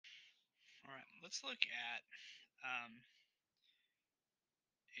let's look at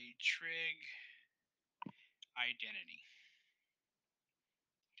a trig identity.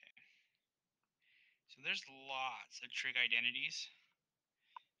 Okay, so there's lots of trig identities.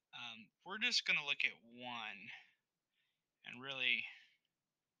 We're just going to look at one and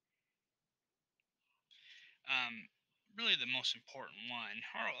um, really the most important one.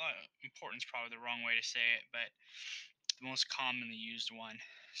 Or important is probably the wrong way to say it, but the most commonly used one.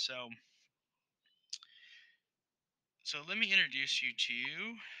 So let me introduce you to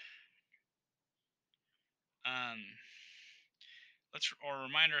um,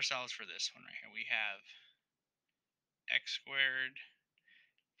 remind ourselves for this one right here. We have x squared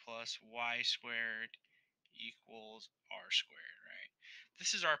plus y squared equals r squared, right?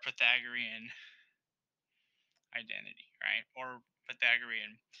 This is our Pythagorean identity, right? Or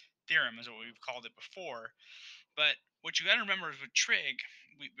Pythagorean theorem is what we've called it before. But what you got to remember is with trig,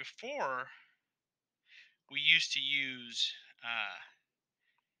 before we used to use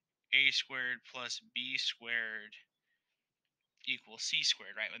a squared plus b squared equals c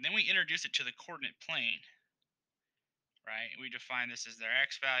squared, right? And then we introduced it to the coordinate plane, right? We define this as their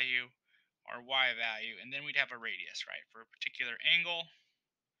x value, our y value, and then we'd have a radius, right, for a particular angle.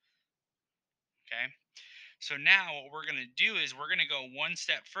 Okay, so now what we're going to do is we're going to go one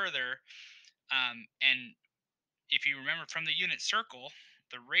step further, and if you remember from the unit circle,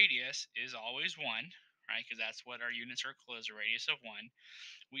 the radius is always 1, right, because that's what our unit circle is, a radius of 1.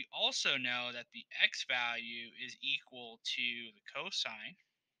 We also know that the x value is equal to the cosine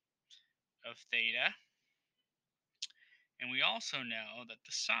of theta, and we also know that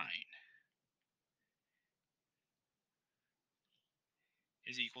the sine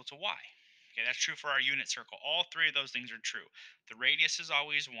is equal to y. Okay, that's true for our unit circle. All three of those things are true. The radius is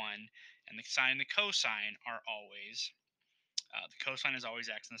always 1, and the sine and the cosine are always, the cosine is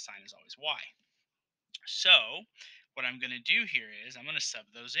always x and the sine is always y. So what I'm going to do here is I'm going to sub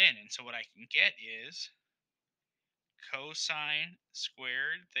those in. And so what I can get is cosine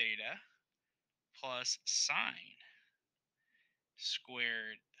squared theta plus sine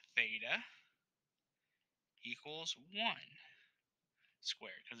squared theta equals 1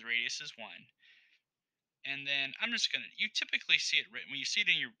 squared, because the radius is 1. And then I'm just going to, you typically see it written, when you see it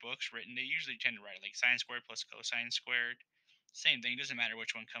in your books written, they usually tend to write it like sine squared plus cosine squared. Same thing, doesn't matter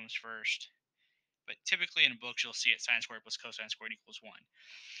which one comes first. But typically in books, you'll see it sine squared plus cosine squared equals 1,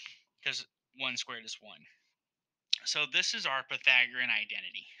 because 1 squared is 1. So this is our Pythagorean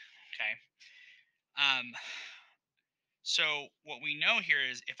identity, okay? Um, so what we know here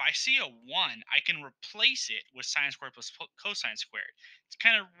is if I see a 1, I can replace it with sine squared plus cosine squared. It's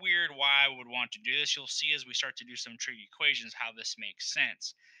kind of weird why I would want to do this. You'll see as we start to do some trig equations how this makes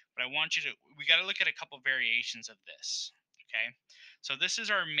sense. But I want you to, we got to look at a couple variations of this, okay? So this is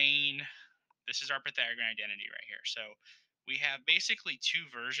our Pythagorean identity right here. So we have basically two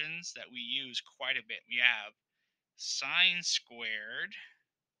versions that we use quite a bit. We have sine squared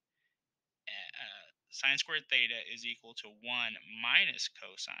theta is equal to 1 minus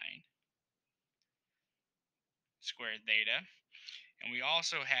cosine squared theta. And we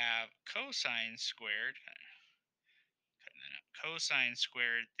also have cosine squared, cosine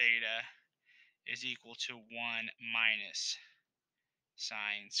squared theta is equal to 1 minus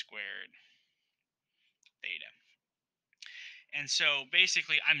sine squared theta. And so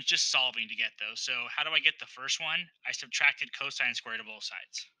basically, I'm just solving to get those. So how do I get the first one? I subtracted cosine squared to both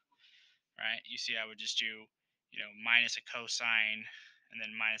sides, right? You see, I would just do, minus a cosine and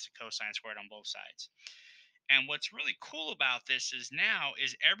then minus a cosine squared on both sides. And what's really cool about this is now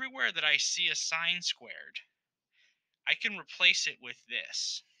is everywhere that I see a sine squared, I can replace it with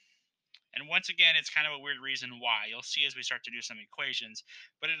this. And once again, it's kind of a weird reason why. You'll see as we start to do some equations,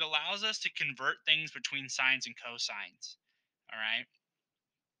 but it allows us to convert things between sines and cosines. All right.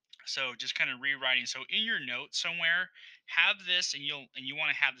 So just kind of rewriting. So in your notes somewhere, have this, and you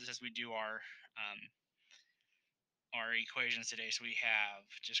want to have this as we do our equations today. So we have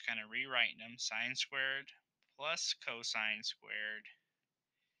just kind of rewriting them: sine squared plus cosine squared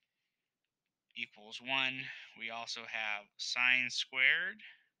equals 1. We also have sine squared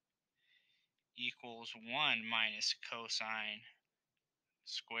equals 1 minus cosine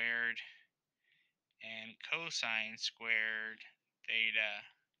squared, and cosine squared theta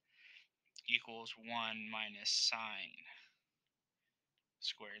equals 1 minus sine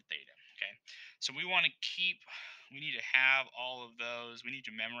squared theta. Okay, so we need to have all of those. We need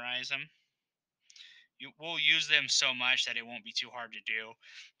to memorize them. We'll use them so much that it won't be too hard to do,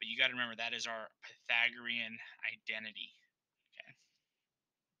 but you got to remember that is our Pythagorean identity.